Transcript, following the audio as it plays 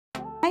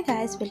Hi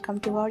guys, welcome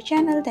to our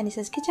channel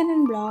Tanisha's Kitchen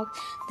and Blog.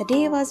 The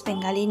day was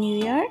Bengali New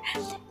Year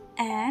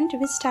and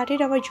we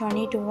started our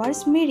journey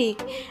towards Mirik,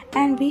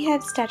 and we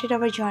have started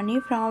our journey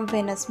from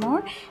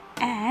Venusmore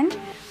and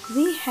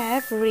we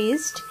have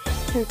reached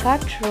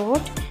Hillcut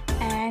Road,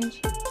 and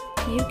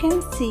you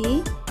can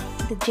see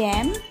the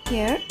jam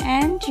here,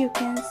 and you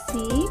can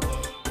see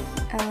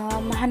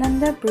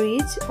Mahananda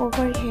Bridge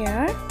over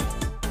here,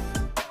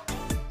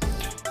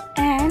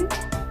 and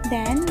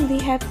then we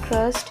have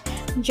crossed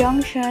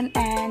Junction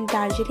and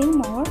Darjeeling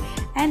Moor,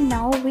 and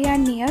now we are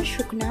near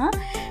Shukna,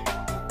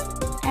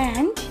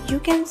 and you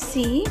can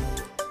see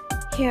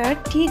here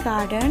tea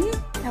garden.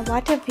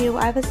 What a view!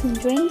 I was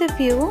enjoying the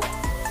view.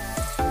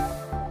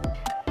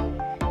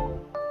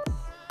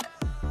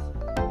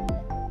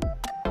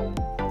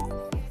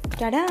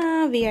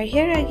 Tada! We are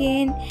here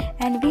again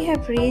and we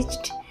have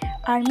reached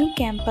Army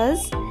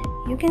campus.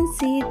 You can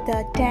see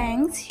the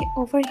tanks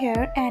over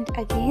here and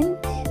again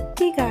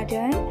tea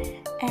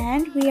garden,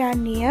 and we are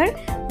near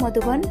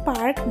Madhuban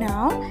Park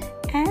now,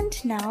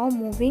 and now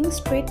moving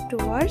straight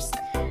towards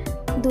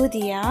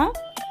Dudia.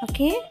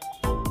 Okay.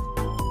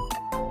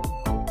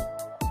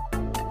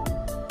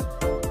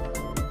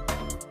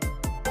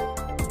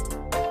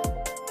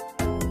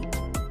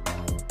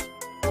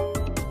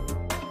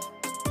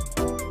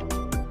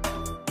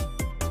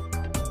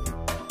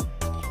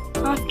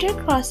 After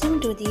crossing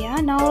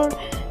Dudia,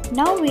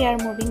 now we are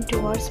moving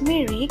towards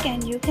Mirik,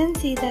 and you can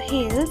see the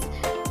hills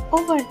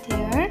over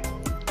there,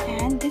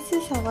 and this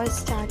is our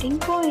starting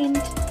point.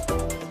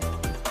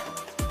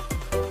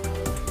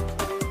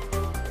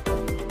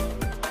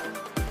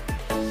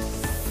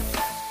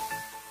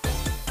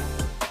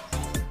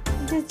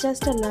 It is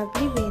just a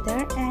lovely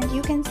weather, and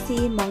you can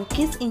see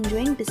monkeys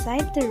enjoying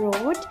beside the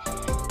road,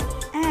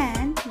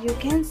 and you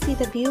can see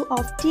the view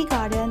of tea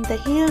garden, the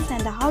hills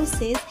and the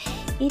houses.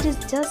 It is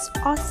just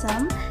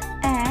awesome,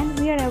 and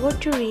we are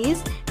about to reach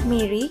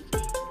Mirik.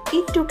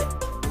 It took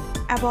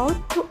about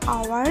 2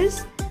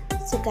 hours.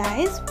 So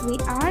guys, we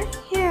are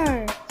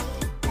here,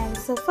 and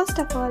so first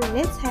of all,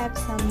 let's have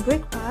some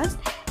breakfast.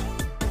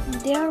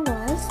 There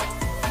was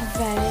a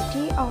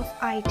variety of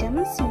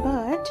items,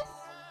 but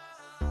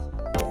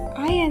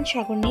I and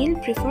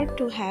Shagunil preferred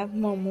to have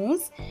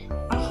momos.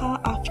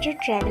 After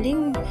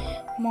traveling,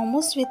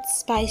 momos with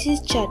spicy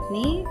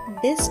chutney,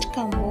 best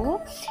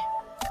combo.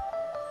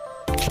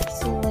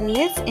 So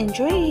let's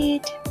enjoy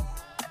it.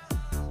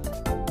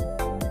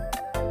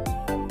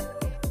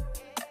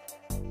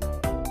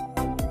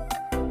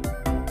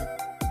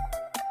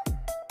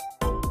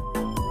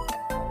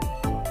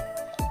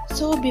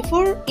 So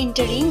before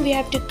entering, we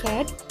have to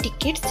cut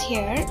tickets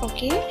here,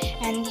 okay?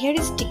 And here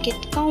is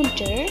ticket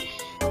counter.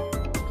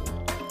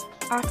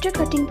 After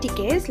cutting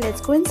tickets,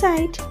 let's go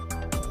inside.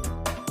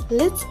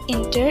 Let's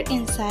enter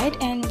inside,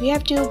 and we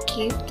have to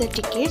give the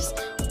tickets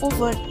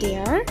over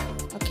there,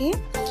 okay?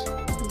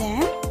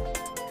 Then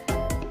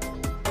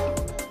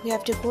we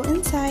have to go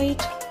inside.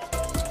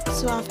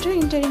 So after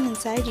entering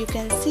inside, you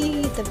can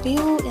see the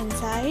view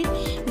inside,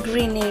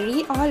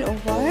 greenery all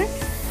over.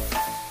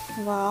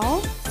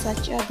 Wow,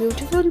 such a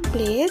beautiful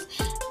place,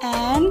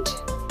 and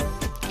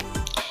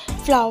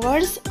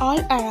flowers all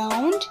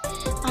around.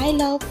 I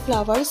love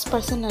flowers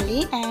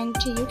personally, and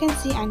you can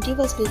see auntie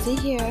was busy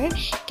here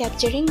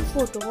capturing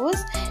photos,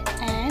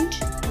 and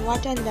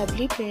what a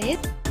lovely place.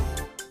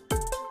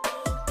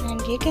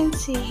 And you can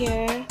see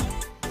here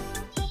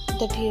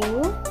the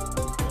view,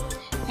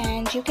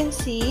 and you can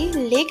see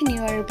lake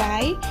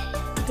nearby.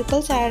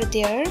 People are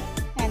there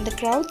and the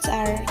crowds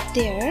are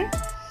there,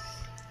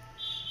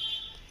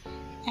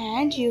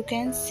 and you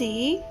can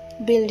see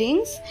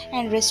buildings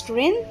and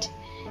restaurant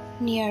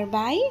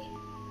nearby.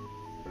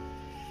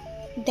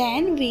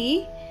 Then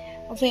we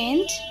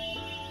went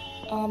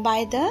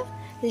by the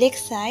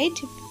lakeside,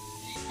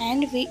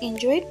 and we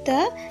enjoyed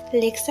the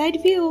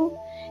lakeside view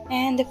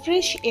and the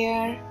fresh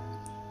air,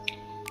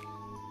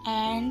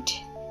 and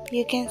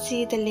you can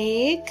see the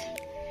lake,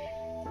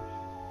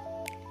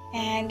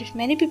 and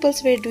many people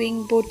were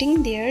doing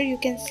boating there, you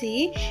can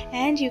see,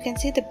 and you can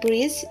see the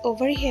bridge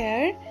over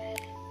here.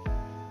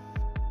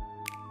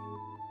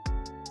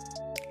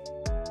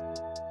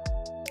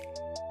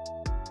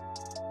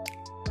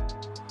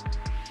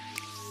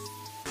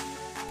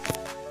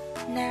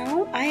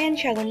 Now I and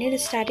Shagunil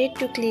started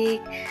to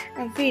click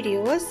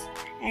videos,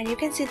 and you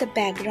can see the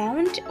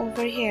background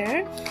over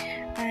here,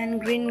 and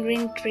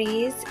green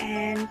trees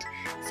and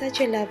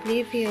such a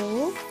lovely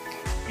view.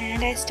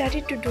 And I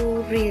started to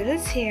do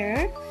reels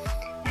here,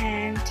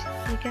 and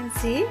you can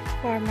see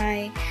for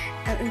my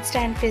Insta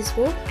and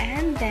Facebook,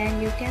 and then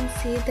you can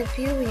see the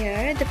view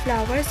here, the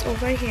flowers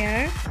over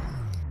here.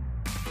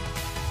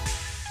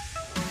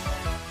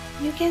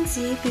 You can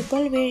see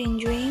people were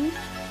enjoying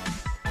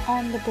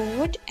on the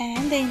boat,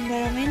 and the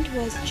environment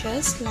was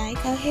just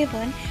like a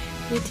heaven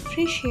with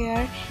fresh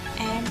air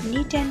and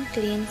neat and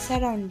clean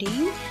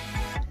surrounding.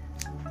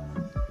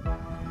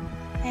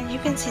 And you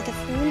can see the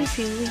full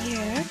view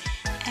here,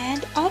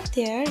 and up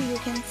there you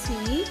can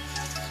see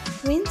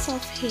Winds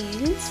of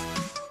Hills.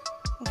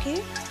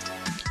 Okay,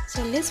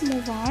 so let's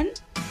move on.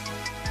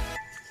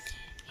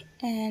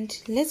 And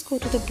let's go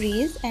to the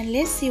breeze and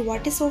let's see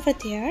what is over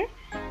there.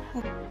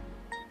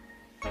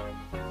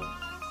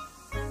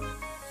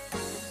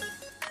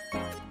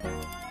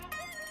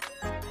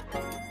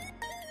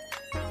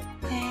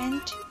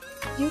 And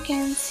you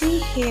can see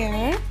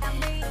here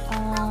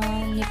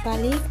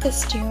Nepali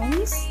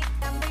costumes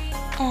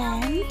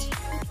and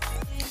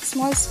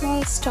small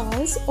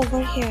stalls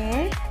over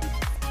here.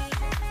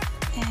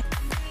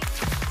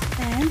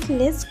 And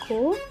let's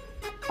go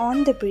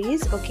on the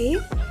breeze. Okay,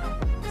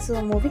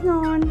 so moving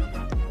on.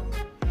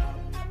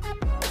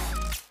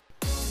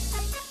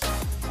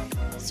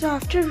 So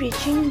after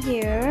reaching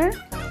here,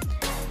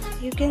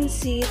 you can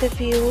see the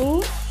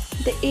view.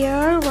 The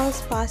air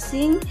was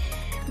passing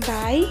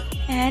by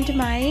and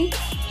my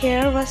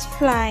hair was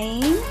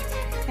flying,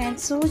 and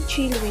so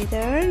chill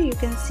weather. You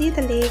can see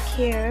the lake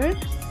here.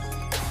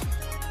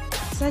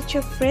 Such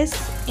a fresh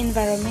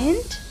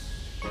environment.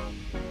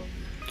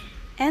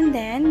 And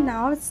then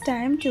now it's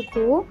time to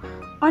go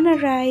on a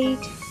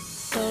ride.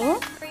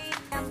 So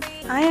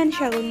I and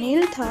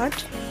Shagunil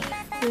thought,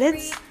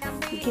 let's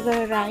give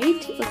a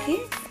ride, okay,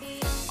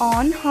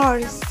 on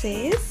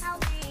horses.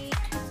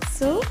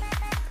 So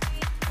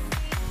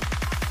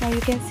now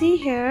you can see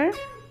here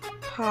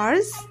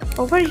horse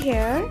over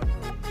here.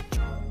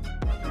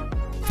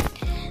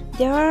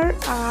 There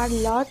are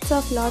lots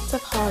of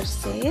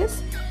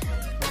horses,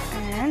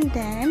 and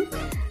then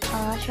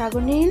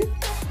Shagunil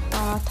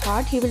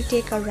thought he will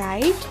take a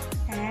ride,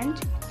 and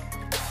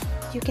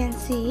you can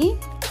see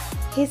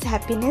his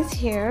happiness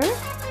here.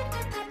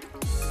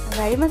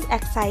 Very much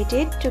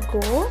excited to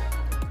go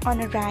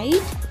on a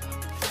ride.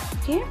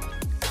 Okay,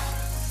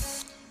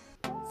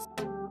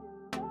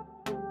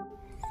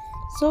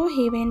 so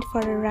he went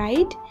for a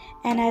ride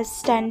and I was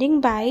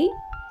standing by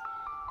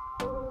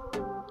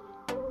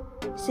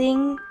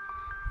seeing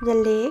the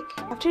lake.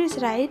 After his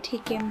ride he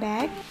came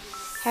back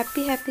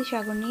happy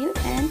Shagunil,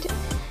 and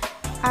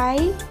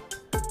I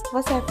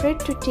was afraid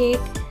to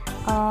take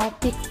a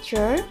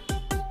picture,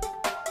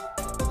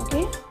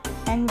 okay,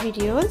 and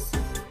videos,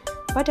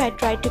 but I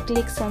tried to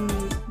click some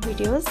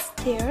videos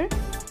there.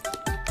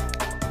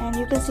 And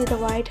you can see the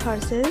white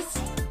horses.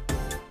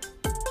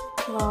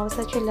 Wow,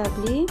 such a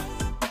lovely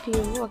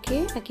view.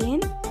 Okay,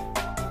 again.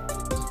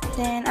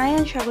 Then I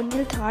and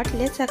Shagunil thought,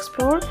 let's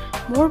explore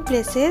more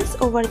places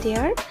over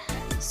there.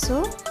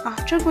 So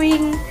after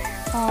going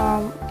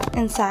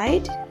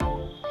inside,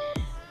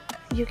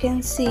 you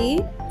can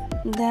see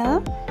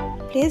the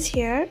place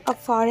here, a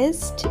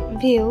forest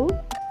view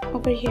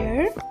over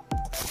here,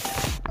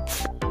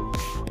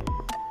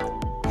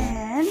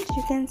 and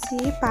you can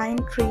see pine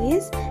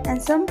trees,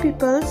 and some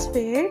people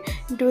were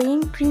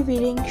doing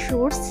pre-wedding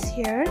shoots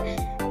here.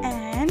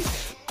 And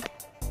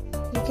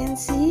you can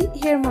see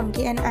here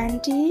monkey and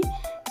auntie,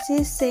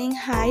 she's saying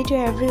hi to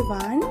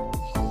everyone.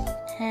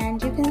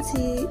 And you can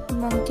see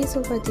monkeys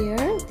over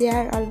there, they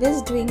are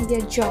always doing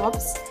their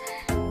jobs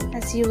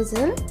as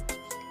usual.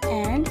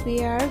 And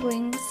we are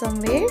going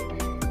somewhere,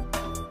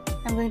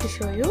 I'm going to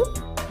show you.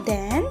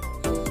 Then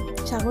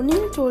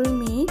Shagunil told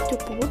me to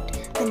put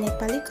the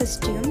Nepali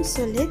costume,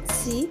 so let's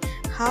see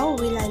how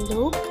will I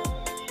look.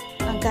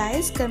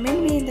 Guys,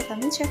 comment me in the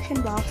comment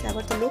section box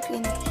about the look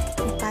in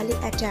Nepali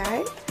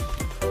attire.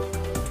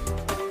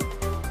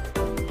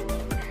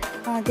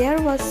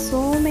 There was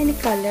so many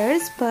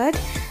colors, but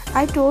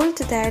I told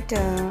that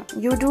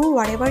you do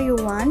whatever you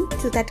want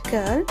to that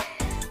girl,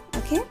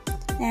 okay.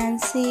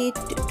 And she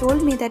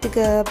told me that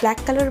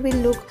black color will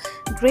look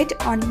great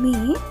on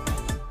me,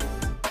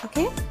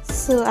 okay.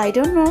 So I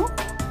don't know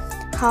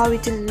how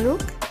it will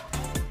look.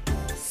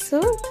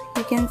 So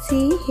you can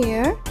see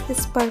here,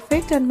 it's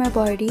perfect on my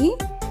body.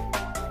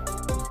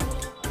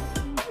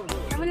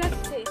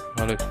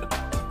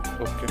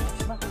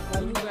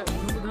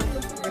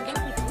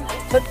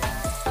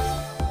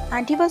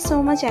 Auntie was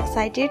so much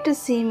excited to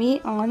see me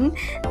on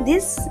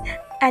this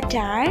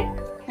attire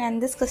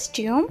and this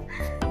costume.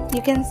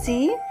 You can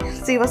see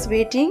she was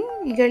waiting,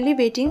 eagerly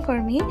waiting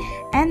for me.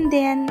 And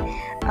then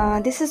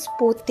this is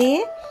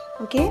pote,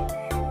 okay.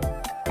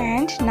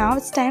 And now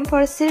it's time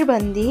for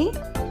sirbandi.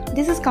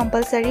 This is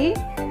compulsory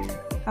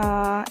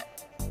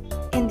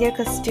in their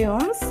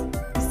costumes.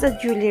 It's the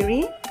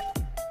jewelry.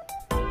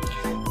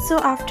 So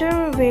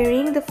after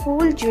wearing the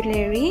full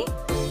jewelry,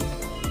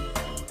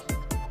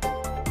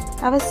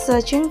 I was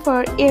searching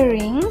for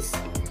earrings,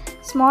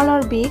 small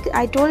or big.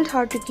 I told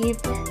her to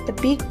give the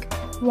big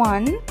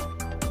one.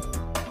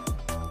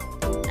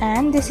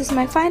 And this is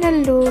my final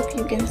look.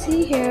 You can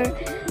see here.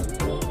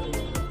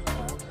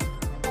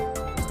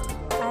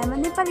 I am a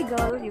Nepali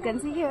girl. You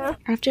can see here.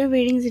 After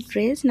wearing the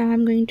dress, now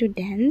I'm going to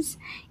dance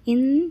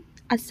in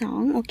a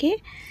song.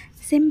 Okay.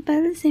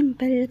 Simple,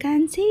 simple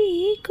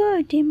kanchi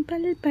ko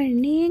dimple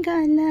parne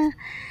gala.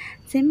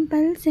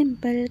 Simple,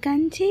 simple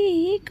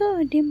kanchi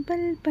ko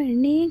dimple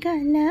parne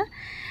gala.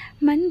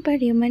 Man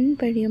paryo, man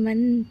paryo,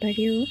 man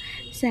paryo.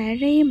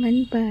 Sarai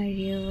man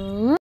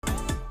paryo.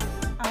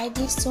 I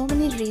did so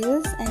many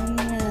reels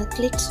and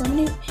clicked so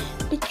many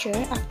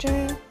pictures. After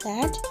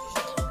that,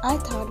 I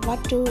thought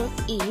what to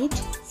eat.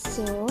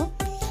 So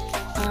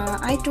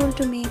I I told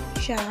to make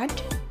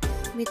chaat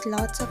with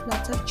lots of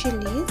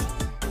chilies,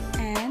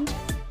 and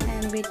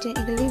I'm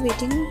eagerly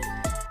waiting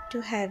to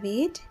have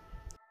it.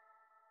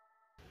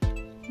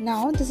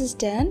 Now this is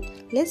done.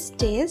 Let's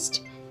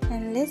taste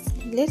and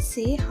let's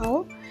see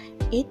how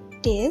it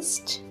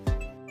tastes.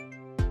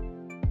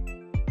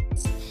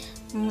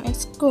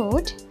 It's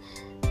good.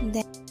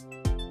 Then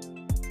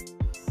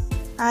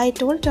I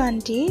told to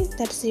auntie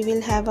that she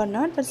will have or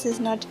not, but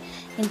she's not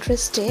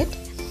interested.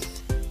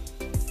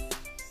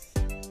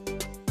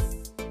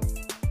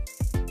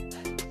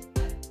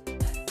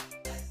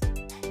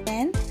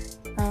 Then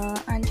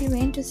auntie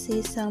went to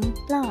see some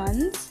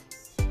plants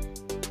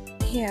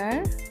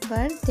here,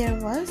 but there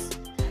was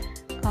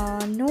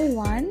no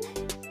one,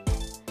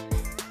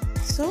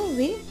 so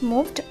we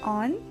moved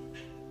on.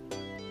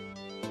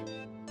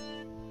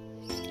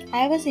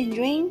 I was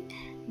enjoying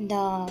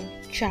the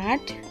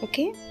chaat,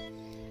 okay,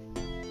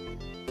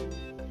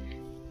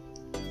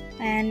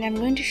 and I'm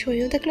going to show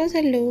you the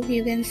closer look.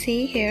 You can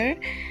see here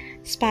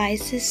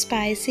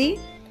spicy.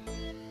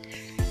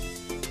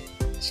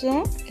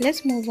 So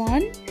let's move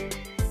on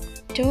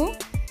to,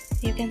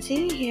 you can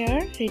see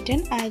here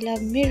written I love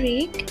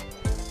Mirik,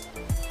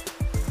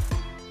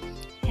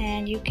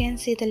 and you can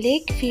see the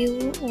lake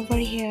view over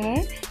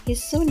here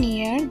is so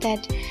near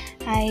that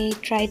I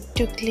tried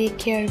to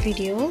click here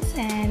videos,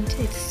 and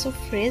it's so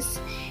fresh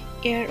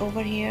air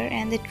over here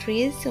and the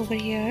trees over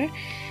here.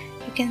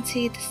 You can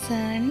see the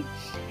sun,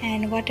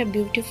 and what a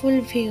beautiful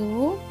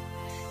view.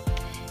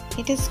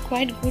 It is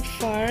quite good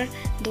for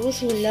those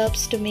who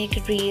loves to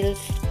make reels.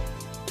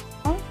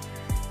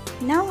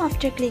 Now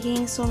after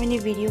clicking so many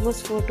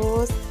videos,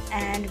 photos,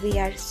 and we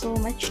are so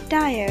much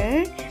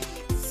tired,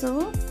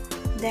 so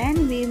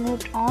then we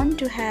moved on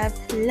to have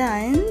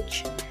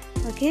lunch.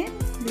 Okay,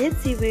 let's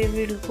see where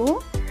we'll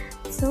go.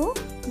 So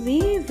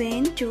we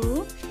went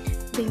to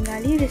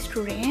Bengali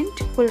restaurant,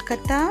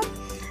 Kolkata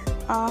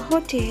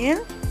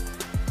hotel.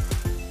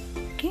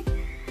 Okay,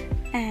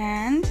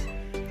 and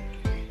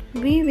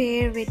we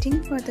were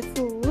waiting for the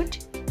food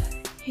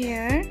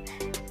here,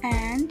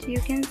 and you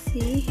can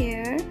see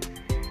here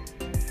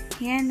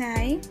he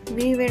and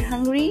we were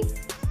hungry,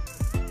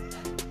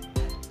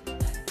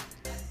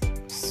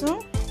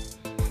 so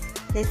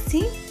let's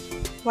see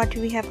what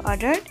we have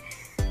ordered.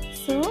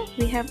 So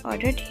we have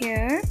ordered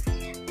here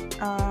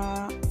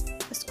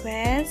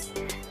squares,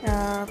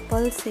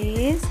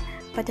 pulses,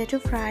 potato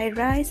fried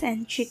rice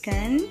and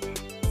chicken.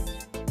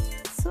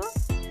 So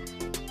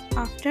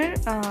after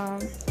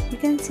you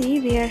can see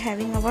we are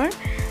having our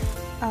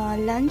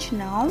lunch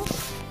now.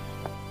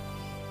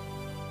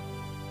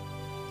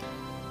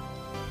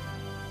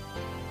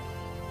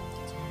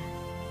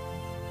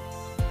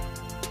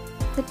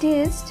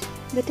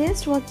 The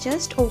taste was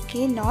just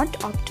okay,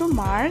 not up to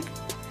mark.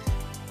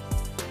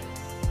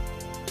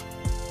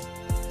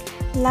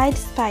 Light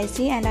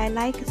spicy, and I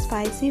like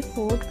spicy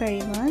food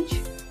very much.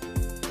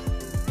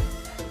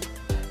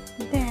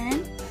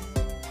 Then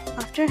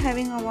after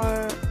having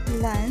our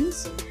lunch,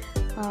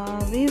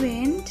 we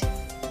went.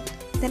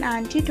 Then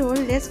auntie told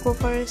let's go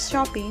for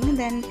shopping.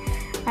 Then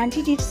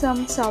auntie did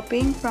some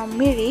shopping from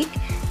Mirik,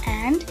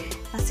 and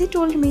she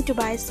told me to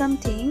buy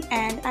something,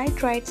 and I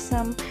tried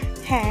some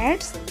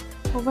hats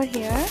over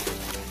here,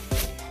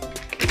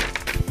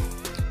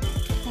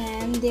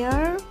 and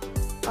there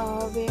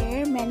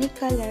were many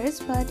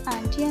colors, but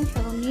auntie and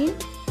Shavamil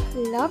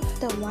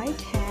loved the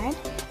white hat,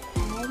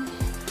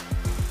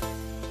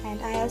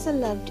 and I also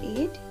loved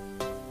it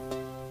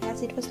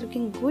as it was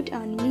looking good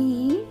on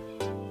me.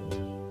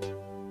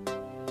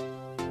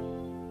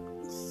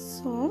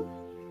 So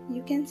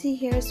you can see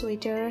here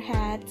sweater,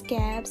 hats,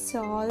 caps,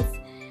 shawls,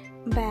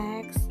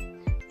 bags,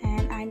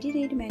 and auntie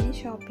did many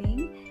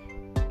shopping.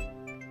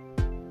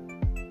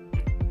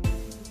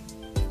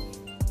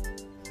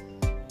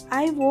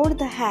 I wore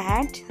the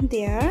hat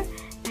there,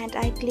 and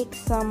I clicked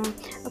some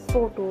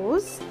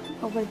photos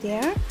over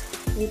there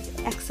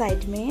with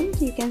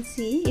excitement. You can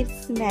see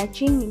it's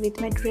matching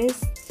with my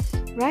dress,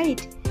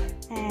 right?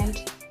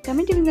 And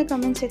comment in the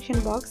comment section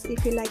box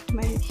if you liked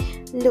my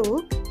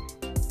look.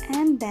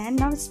 And then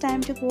now it's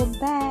time to go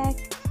back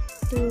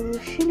to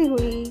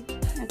Shiliguri.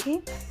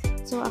 Okay,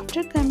 so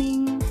after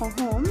coming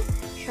home,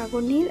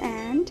 Shagunil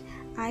and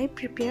I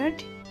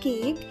prepared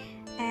cake,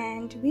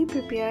 and we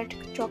prepared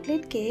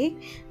chocolate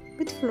cake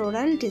with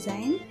floral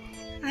design.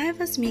 I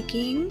was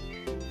making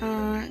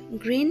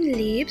green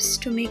leaves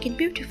to make it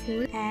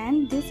beautiful,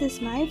 and this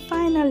is my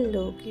final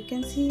look. You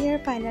can see here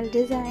final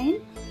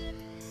design.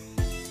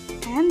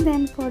 And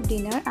then for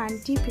dinner,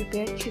 auntie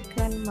prepared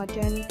chicken,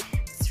 mutton,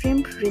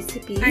 shrimp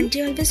recipe.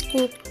 Auntie always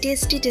cook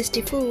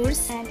tasty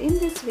foods, and in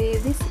this way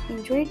we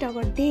enjoyed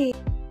our day.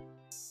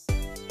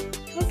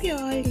 Hope you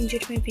all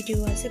enjoyed my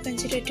video. Also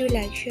consider to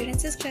like, share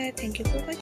and subscribe. Thank you for watching.